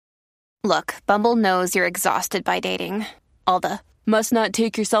Look, Bumble knows you're exhausted by dating. All the must not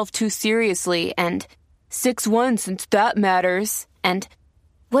take yourself too seriously and 6'1" since that matters. And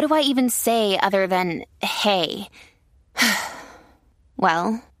what do I even say other than hey?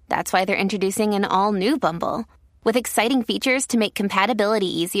 Well, that's why they're introducing an all-new Bumble with exciting features to make compatibility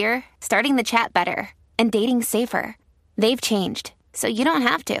easier, starting the chat better, and dating safer. They've changed, so you don't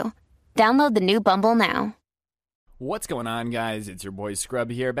have to. Download the new Bumble now. What's going on, guys? It's your boy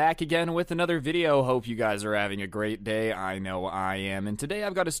Scrub here, back again with another video. Hope you guys are having a great day. I know I am. And today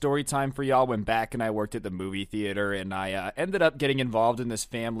I've got a story time for y'all. Went back and I worked at the movie theater, and I ended up getting involved in this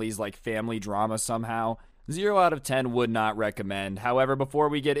family drama somehow. 0 out of 10 would not recommend. However, before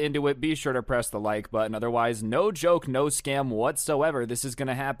we get into it, be sure to press the like button. Otherwise, no joke, no scam whatsoever. This is going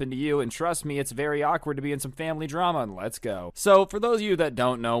to happen to you, and trust me, it's very awkward to be in some family drama, and let's go. So, for those of you that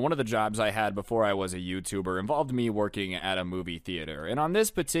don't know, one of the jobs I had before I was a YouTuber involved me working at a movie theater. And on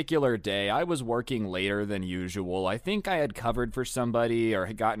this particular day, I was working later than usual. I think I had covered for somebody or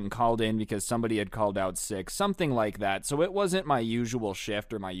had gotten called in because somebody had called out sick, something like that. So it wasn't my usual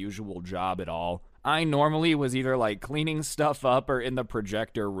shift or my usual job at all. I normally was either like cleaning stuff up or in the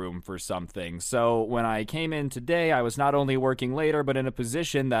projector room for something. So when I came in today, I was not only working later, but in a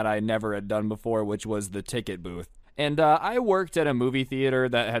position that I never had done before, which was the ticket booth. And I worked at a movie theater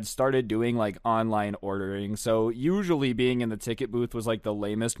that had started doing like online ordering. So usually being in the ticket booth was like the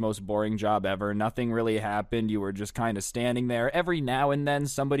lamest, most boring job ever. Nothing really happened. You were just kind of standing there. Every now and then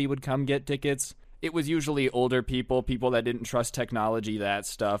somebody would come get tickets. It was usually older people that didn't trust technology, that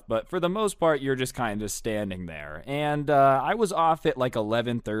stuff, but for the most part, you're just kind of standing there. And I was off at like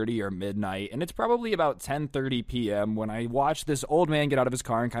 11:30 or midnight, and it's probably about 10:30 p.m. when I watched this old man get out of his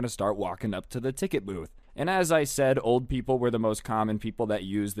car and kind of start walking up to the ticket booth. And as I said, old people were the most common people that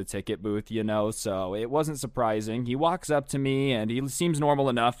use the ticket booth, so it wasn't surprising. He walks up to me, and he seems normal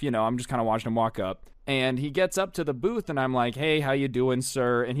enough, I'm just kind of watching him walk up. And he gets up to the booth, and I'm like, hey, how you doing,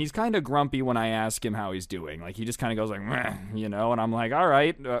 sir? And he's kind of grumpy when I ask him how he's doing. Like, he just kind of goes like, meh, and I'm like, all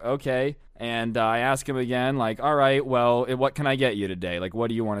right, okay. And I ask him again, like, all right, well, what can I get you today? Like, what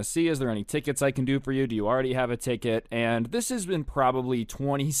do you want to see? Is there any tickets I can do for you? Do you already have a ticket? And this has been probably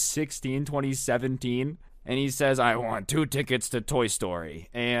 2016, 2017. And he says, I want 2 tickets to Toy Story.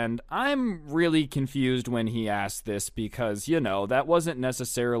 And I'm really confused when he asked this because, that wasn't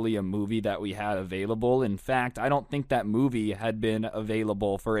necessarily a movie that we had available. In fact, I don't think that movie had been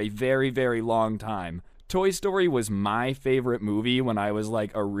available for a very, very long time. Toy Story was my favorite movie when I was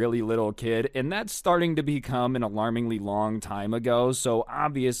like a really little kid, and that's starting to become an alarmingly long time ago, so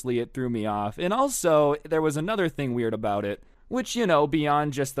obviously it threw me off. And also, there was another thing weird about it. Which,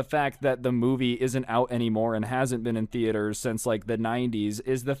 beyond just the fact that the movie isn't out anymore and hasn't been in theaters since, like, the 90s,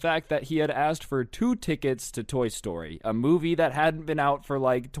 is the fact that he had asked for 2 tickets to Toy Story, a movie that hadn't been out for,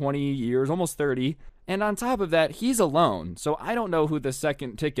 like, 20 years, almost 30. And on top of that, he's alone, so I don't know who the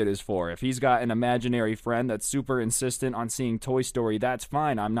second ticket is for. If he's got an imaginary friend that's super insistent on seeing Toy Story, that's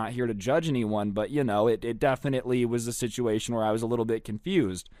fine. I'm not here to judge anyone, but, it definitely was a situation where I was a little bit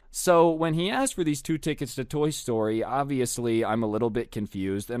confused. So when he asked for these 2 tickets to Toy Story, obviously I'm a little bit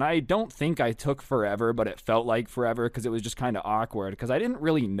confused, and I don't think I took forever, but it felt like forever because it was just kind of awkward because I didn't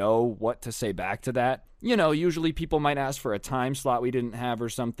really know what to say back to that. Usually people might ask for a time slot we didn't have or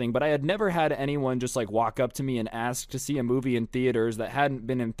something, but I had never had anyone just like walk up to me and ask to see a movie in theaters that hadn't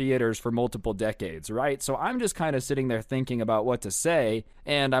been in theaters for multiple decades, right? So I'm just kind of sitting there thinking about what to say,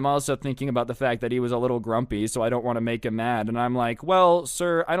 and I'm also thinking about the fact that he was a little grumpy, so I don't want to make him mad, and I'm like, well,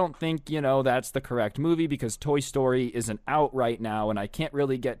 sir, I don't think, that's the correct movie because Toy Story isn't out right now, and I can't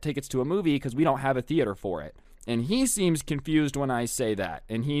really get tickets to a movie because we don't have a theater for it. And he seems confused when I say that.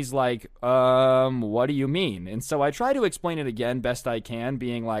 And he's like, what do you mean? And so I try to explain it again best I can,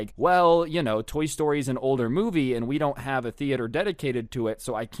 being like, well, Toy Story's an older movie and we don't have a theater dedicated to it,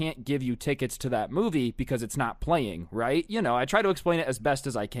 so I can't give you tickets to that movie because it's not playing, right? I try to explain it as best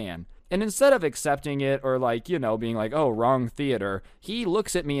as I can. And instead of accepting it or being like, oh, wrong theater, he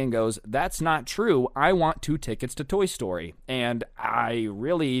looks at me and goes, that's not true. I want 2 tickets to Toy Story. And I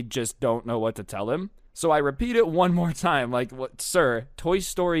really just don't know what to tell him. So I repeat it one more time, like, what, sir, Toy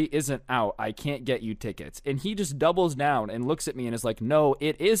Story isn't out. I can't get you tickets. And he just doubles down and looks at me and is like, no,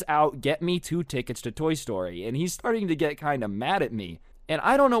 it is out. Get me 2 tickets to Toy Story. And he's starting to get kind of mad at me. And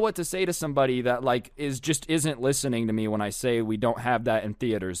I don't know what to say to somebody that, isn't listening to me when I say we don't have that in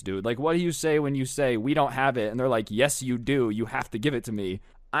theaters, dude. Like, what do you say when you say we don't have it? And they're like, yes, you do. You have to give it to me.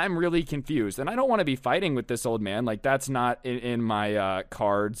 I'm really confused, and I don't want to be fighting with this old man. Like, that's not in my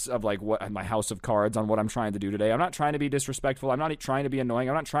cards of, what my house of cards on what I'm trying to do today. I'm not trying to be disrespectful. I'm not trying to be annoying.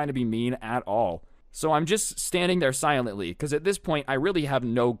 I'm not trying to be mean at all. So I'm just standing there silently, because at this point, I really have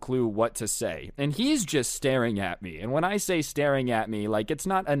no clue what to say. And he's just staring at me. And when I say staring at me, like, it's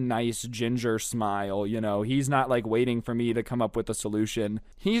not a nice ginger smile, you know? He's not, like, waiting for me to come up with a solution.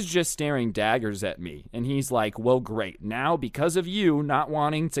 He's just staring daggers at me. And he's like, well, great. Now, because of you not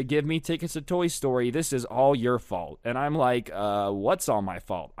wanting to give me tickets to Toy Story, this is all your fault. And I'm like, what's all my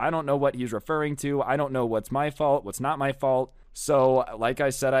fault? I don't know what he's referring to. I don't know what's my fault, what's not my fault. So, like I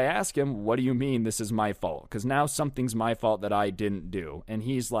said, I ask him, what do you mean this is my fault? Because now something's my fault that I didn't do. And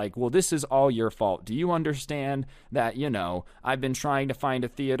he's like, well, this is all your fault. Do you understand that, you know, I've been trying to find a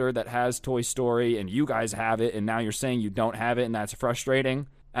theater that has Toy Story and you guys have it, and now you're saying you don't have it and that's frustrating?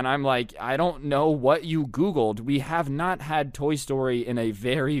 And I'm like, I don't know what you Googled. We have not had Toy Story in a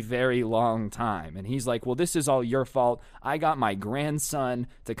very, very long time. And he's like, well, this is all your fault. I got my grandson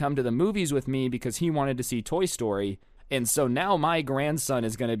to come to the movies with me because he wanted to see Toy Story. And so now my grandson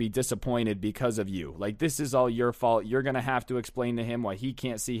is going to be disappointed because of you. Like, this is all your fault. You're going to have to explain to him why he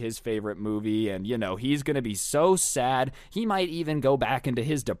can't see his favorite movie. And, you know, he's going to be so sad. He might even go back into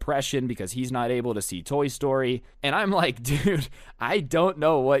his depression because he's not able to see Toy Story. And I'm like, dude, I don't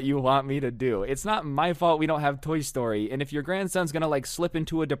know what you want me to do. It's not my fault we don't have Toy Story. And if your grandson's going to, like, slip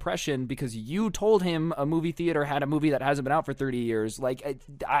into a depression because you told him a movie theater had a movie that hasn't been out for 30 years, like,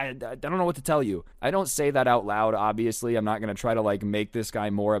 I don't know what to tell you. I don't say that out loud, obviously. I'm not going to try to, like, make this guy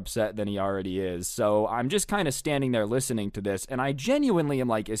more upset than he already is. So I'm just kind of standing there listening to this, and I genuinely am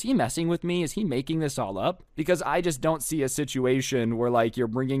like, is he messing with me? Is he making this all up? Because I just don't see a situation where, like, you're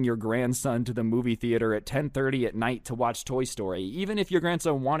bringing your grandson to the movie theater at 10:30 at night to watch Toy Story. Even if your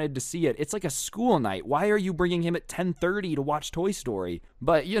grandson wanted to see it, it's like a school night. Why are you bringing him at 10:30 to watch Toy Story?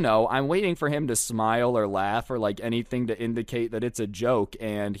 But, you know, I'm waiting for him to smile or laugh or, like, anything to indicate that it's a joke,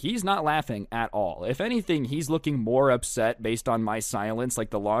 and he's not laughing at all. If anything, he's looking more upset based on my silence, like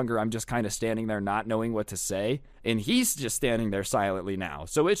the longer I'm just kind of standing there not knowing what to say. And he's just standing there silently now.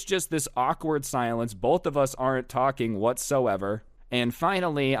 So it's just this awkward silence. Both of us aren't talking whatsoever. And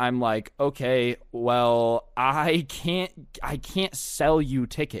finally, I'm like, okay, well, I can't sell you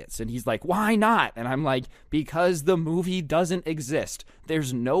tickets. And he's like, why not? And I'm like, because the movie doesn't exist.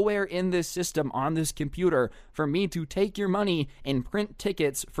 There's nowhere in this system on this computer for me to take your money and print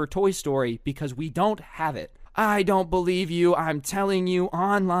tickets for Toy Story because we don't have it. I don't believe you. I'm telling you,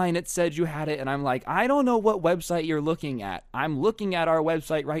 online it said you had it. And I'm like, I don't know what website you're looking at. I'm looking at our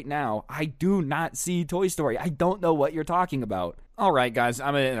website right now. I do not see Toy Story. I don't know what you're talking about. Alright guys,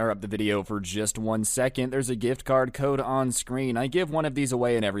 I'm going to interrupt the video for just 1 second. There's a gift card code on screen. I give one of these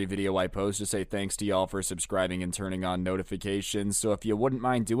away in every video I post to say thanks to y'all for subscribing and turning on notifications. So if you wouldn't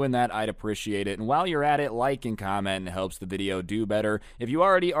mind doing that, I'd appreciate it. And while you're at it, like and comment. It helps the video do better. If you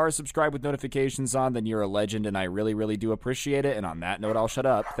already are subscribed with notifications on, then you're a legend and I really, really do appreciate it. And on that note, I'll shut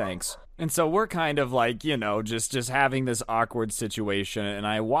up. Thanks. And so we're kind of like, you know, just having this awkward situation, and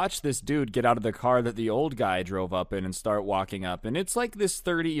I watch this dude get out of the car that the old guy drove up in and start walking up, and it's like this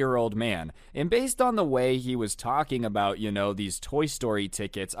 30-year-old man. And based on the way he was talking about, you know, these Toy Story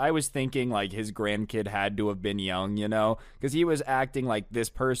tickets, I was thinking like his grandkid had to have been young, you know, because he was acting like this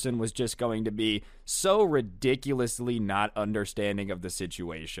person was just going to be so ridiculously not understanding of the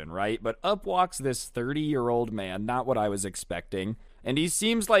situation, right? But up walks this 30-year-old man, not what I was expecting. And he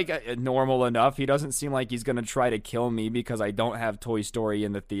seems like normal enough. He doesn't seem like he's going to try to kill me because I don't have Toy Story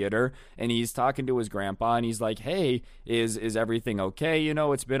in the theater. And he's talking to his grandpa and he's like, hey, is everything okay? You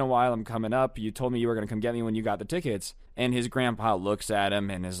know, it's been a while. I'm coming up. You told me you were going to come get me when you got the tickets. And his grandpa looks at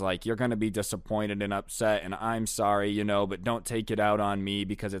him and is like, you're going to be disappointed and upset, and I'm sorry, you know, but don't take it out on me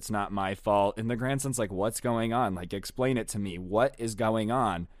because it's not my fault. And the grandson's like, what's going on? Like, explain it to me. What is going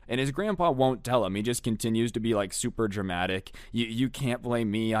on? And his grandpa won't tell him. He just continues to be like super dramatic. You can't blame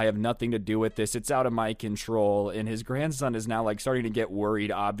me. I have nothing to do with this. It's out of my control. And his grandson is now like starting to get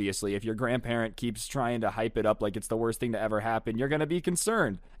worried, obviously. If your grandparent keeps trying to hype it up like it's the worst thing to ever happen, you're going to be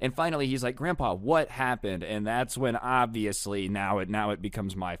concerned. And finally, he's like, Grandpa, what happened? And that's when obviously now it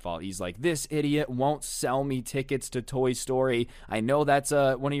becomes my fault. He's like, this idiot won't sell me tickets to Toy Story. I know that's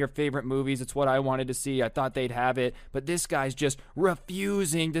one of your favorite movies. It's what I wanted to see. I thought they'd have it. But this guy's just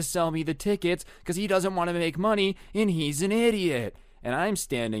refusing to sell me the tickets because he doesn't want to make money and he's an idiot. And I'm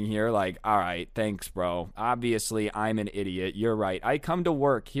standing here like, all right, thanks, bro. Obviously, I'm an idiot. You're right. I come to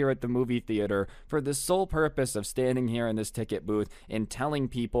work here at the movie theater for the sole purpose of standing here in this ticket booth and telling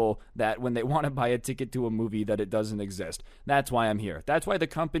people that when they want to buy a ticket to a movie that it doesn't exist. That's why I'm here. That's why the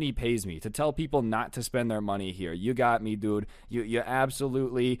company pays me, to tell people not to spend their money here. You got me, dude. You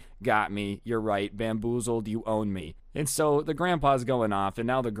absolutely got me. You're right. Bamboozled. You own me. And so the grandpa's going off, and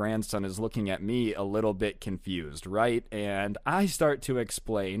now the grandson is looking at me a little bit confused, right? And I start to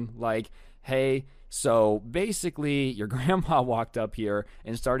explain, like, hey, So basically, your grandpa walked up here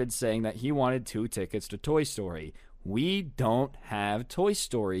and started saying that he wanted 2 tickets to Toy Story. We don't have Toy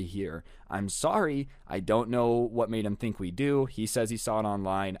Story here. I'm sorry. I don't know what made him think we do. He says he saw it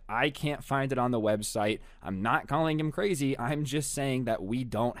online. I can't find it on the website. I'm not calling him crazy. I'm just saying that we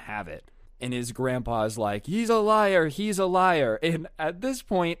don't have it. And his grandpa is like, he's a liar, he's a liar. And at this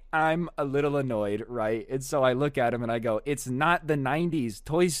point, I'm a little annoyed, right? And so I look at him and I go, it's not the 90s.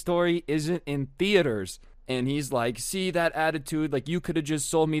 Toy Story isn't in theaters. And he's like, see that attitude? Like, you could have just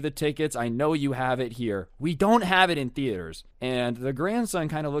sold me the tickets. I know you have it here. We don't have it in theaters. And the grandson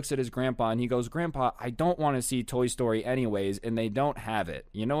kind of looks at his grandpa and he goes, Grandpa, I don't want to see Toy Story anyways, and they don't have it.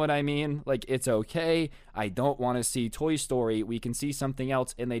 You know what I mean? Like, it's okay. I don't want to see Toy Story. We can see something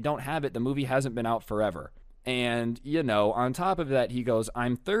else, and they don't have it. The movie hasn't been out forever. And, you know, on top of that, he goes,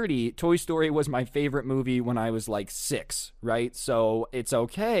 I'm 30. Toy Story was my favorite movie when I was like 6, right? So it's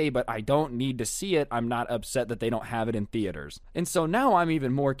okay, but I don't need to see it. I'm not upset that they don't have it in theaters. And so now I'm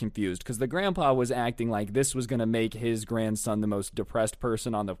even more confused because the grandpa was acting like this was going to make his grandson the most depressed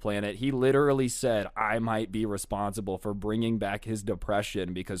person on the planet. He literally said, I might be responsible for bringing back his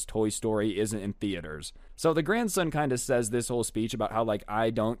depression because Toy Story isn't in theaters. So the grandson kind of says this whole speech about how, like,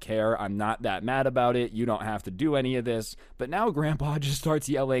 I don't care. I'm not that mad about it. You don't have to do any of this. But now grandpa just starts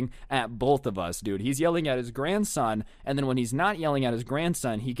yelling at both of us, dude. He's yelling at his grandson, and then when he's not yelling at his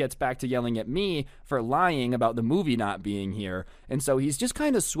grandson, he gets back to yelling at me for lying about the movie not being here. And so he's just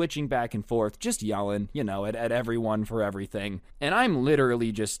kind of switching back and forth, just yelling, you know, at everyone for everything. And I'm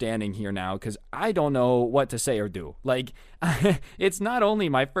literally just standing here now because I don't know what to say or do. Like, it's not only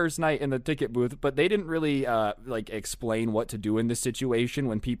my first night in the ticket booth, but they didn't really explain what to do in this situation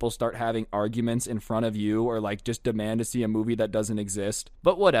when people start having arguments in front of you or like just demand to see a movie that doesn't exist.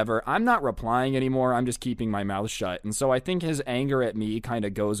 But whatever, I'm not replying anymore. I'm just keeping my mouth shut. And so I think his anger at me kind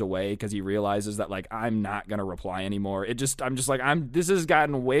of goes away because he realizes that like I'm not gonna reply anymore. This has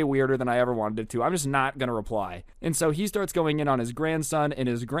gotten way weirder than I ever wanted it to. I'm just not gonna reply. And so he starts going in on his grandson, and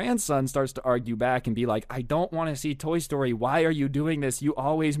his grandson starts to argue back and be like, I don't want to see Toy Story. Why are you doing this? You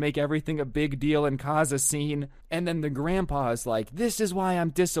always make everything a big deal and cause a scene. And then the grandpa is like, this is why I'm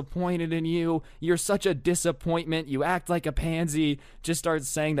disappointed in you. You're such a disappointment. You act like a pansy. Just starts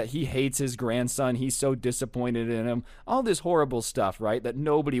saying that he hates his grandson. He's so disappointed in him. All this horrible stuff, right? That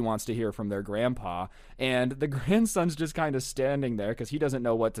nobody wants to hear from their grandpa. And the grandson's just kind of standing there because he doesn't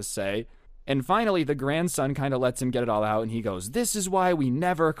know what to say. And finally, the grandson kind of lets him get it all out, and he goes, this is why we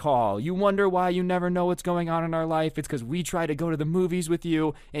never call. You wonder why you never know what's going on in our life? It's because we try to go to the movies with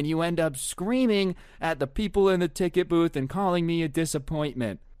you, and you end up screaming at the people in the ticket booth and calling me a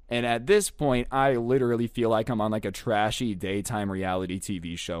disappointment. And at this point, I literally feel like I'm on like a trashy daytime reality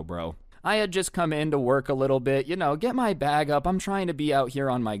TV show, bro. I had just come in to work a little bit, you know, get my bag up. I'm trying to be out here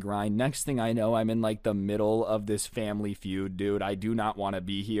on my grind. Next thing I know, I'm in like the middle of this family feud, dude. I do not want to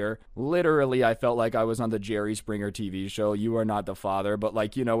be here. Literally, I felt like I was on the Jerry Springer TV show, You Are Not the Father. But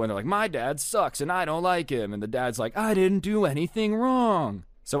like, you know, when they're like, my dad sucks and I don't like him. And the dad's like, I didn't do anything wrong.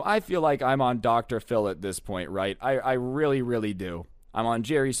 So I feel like I'm on Dr. Phil at this point, right? I really, really do. I'm on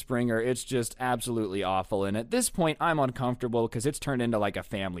Jerry Springer. It's just absolutely awful. And at this point, I'm uncomfortable because it's turned into like a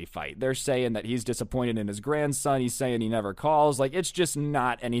family fight. They're saying that he's disappointed in his grandson. He's saying he never calls. Like, it's just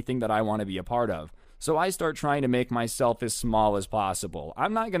not anything that I want to be a part of. So I start trying to make myself as small as possible.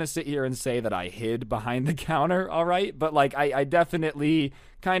 I'm not going to sit here and say that I hid behind the counter, all right? But like, I definitely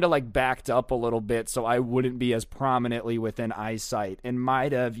kind of like backed up a little bit so I wouldn't be as prominently within eyesight, and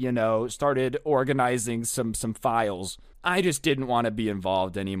might have, you know, started organizing some files. I just didn't want to be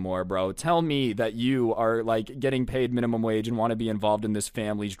involved anymore, bro. Tell me that you are like getting paid minimum wage and want to be involved in this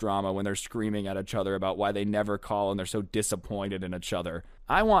family's drama when they're screaming at each other about why they never call and they're so disappointed in each other.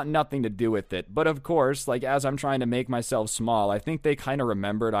 I want nothing to do with it. But of course, like as I'm trying to make myself small, I think they kind of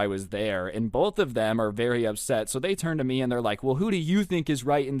remembered I was there, and both of them are very upset. So they turn to me and they're like, well, who do you think is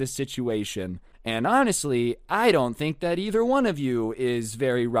right in this situation? And honestly, I don't think that either one of you is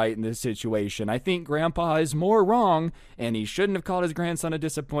very right in this situation. I think Grandpa is more wrong, and he shouldn't have called his grandson a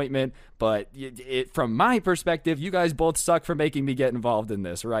disappointment. But from my perspective, you guys both suck for making me get involved in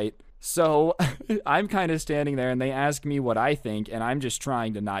this, right? So I'm kind of standing there and they ask me what I think, and I'm just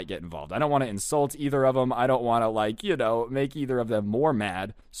trying to not get involved. I don't want to insult either of them. I don't want to, like, you know, make either of them more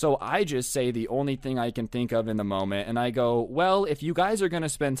mad. So I just say the only thing I can think of in the moment, and I go, well, if you guys are going to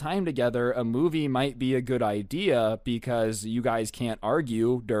spend time together, a movie might be a good idea because you guys can't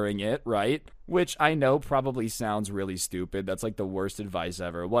argue during it, right? Which I know probably sounds really stupid. That's like the worst advice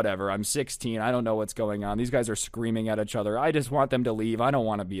ever. Whatever, I'm 16. I don't know what's going on. These guys are screaming at each other. I just want them to leave. I don't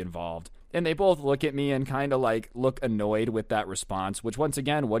want to be involved. And they both look at me and kind of like look annoyed with that response, which once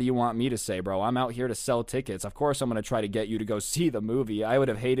again, what do you want me to say, bro? I'm out here to sell tickets. Of course I'm going to try to get you to go see the movie. I would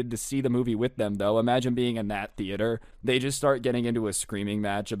have hated to see the movie with them, though. Imagine being in that theater. They just start getting into a screaming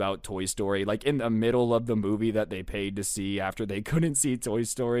match about Toy Story, like in the middle of the movie that they paid to see after they couldn't see Toy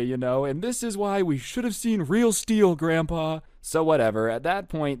Story, you know? And this is why we should have seen Real Steel, Grandpa. So whatever, at that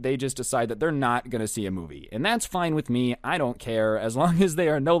point, they just decide that they're not going to see a movie. And that's fine with me, I don't care, as long as they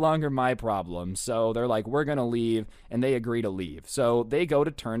are no longer my problem. So they're like, we're going to leave, and they agree to leave. So they go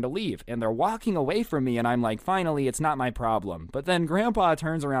to turn to leave, and they're walking away from me, and I'm like, finally, it's not my problem. But then Grandpa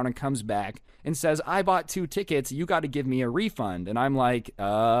turns around and comes back and says, I bought 2 tickets, you got to give me a refund. And I'm like,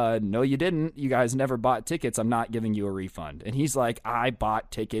 no you didn't, you guys never bought tickets, I'm not giving you a refund. And he's like, I bought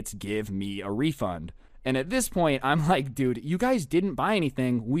tickets, give me a refund. And at this point, I'm like, dude, you guys didn't buy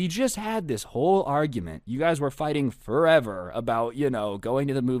anything. We just had this whole argument. You guys were fighting forever about, you know, going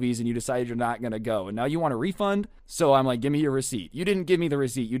to the movies, and you decided you're not going to go. And now you want a refund? So I'm like, give me your receipt. You didn't give me the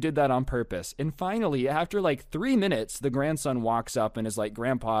receipt. You did that on purpose. And finally, after like 3 minutes, the grandson walks up and is like,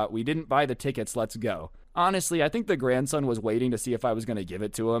 Grandpa, we didn't buy the tickets. Let's go. Honestly, I think the grandson was waiting to see if I was going to give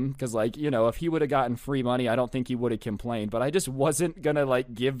it to him, because, like, you know, if he would have gotten free money, I don't think he would have complained, but I just wasn't going to,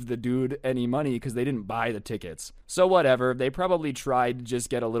 like, give the dude any money because they didn't buy the tickets. So whatever, they probably tried to just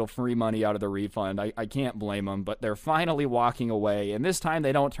get a little free money out of the refund. I can't blame them, but they're finally walking away, and this time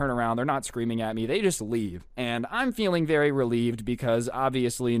they don't turn around, they're not screaming at me, they just leave. And I'm feeling very relieved because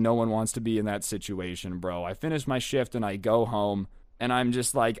obviously no one wants to be in that situation, bro. I finish my shift and I go home. And I'm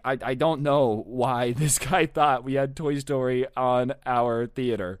just like, I don't know why this guy thought we had Toy Story on our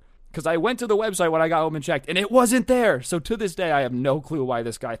theater. Because I went to the website when I got home and checked, and it wasn't there. So to this day, I have no clue why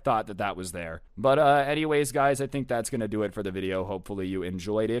this guy thought that that was there. But anyways, guys, I think that's going to do it for the video. Hopefully you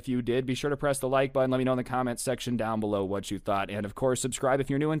enjoyed. If you did, be sure to press the like button. Let me know in the comments section down below what you thought. And of course, subscribe if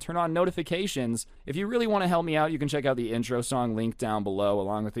you're new and turn on notifications. If you really want to help me out, you can check out the intro song link down below,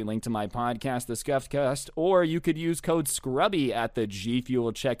 along with the link to my podcast, The Scuffed Cast. Or you could use code SCRUBBY at the G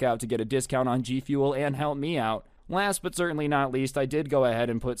Fuel checkout to get a discount on G Fuel and help me out. Last but certainly not least, I did go ahead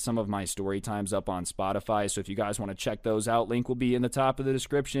and put some of my story times up on Spotify, so if you guys want to check those out, link will be in the top of the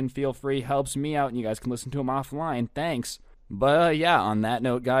description. Feel free, helps me out, and you guys can listen to them offline. Thanks. But yeah, on that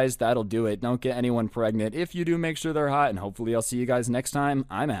note, guys, that'll do it. Don't get anyone pregnant. If you do, make sure they're hot, and hopefully I'll see you guys next time.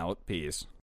 I'm out. Peace.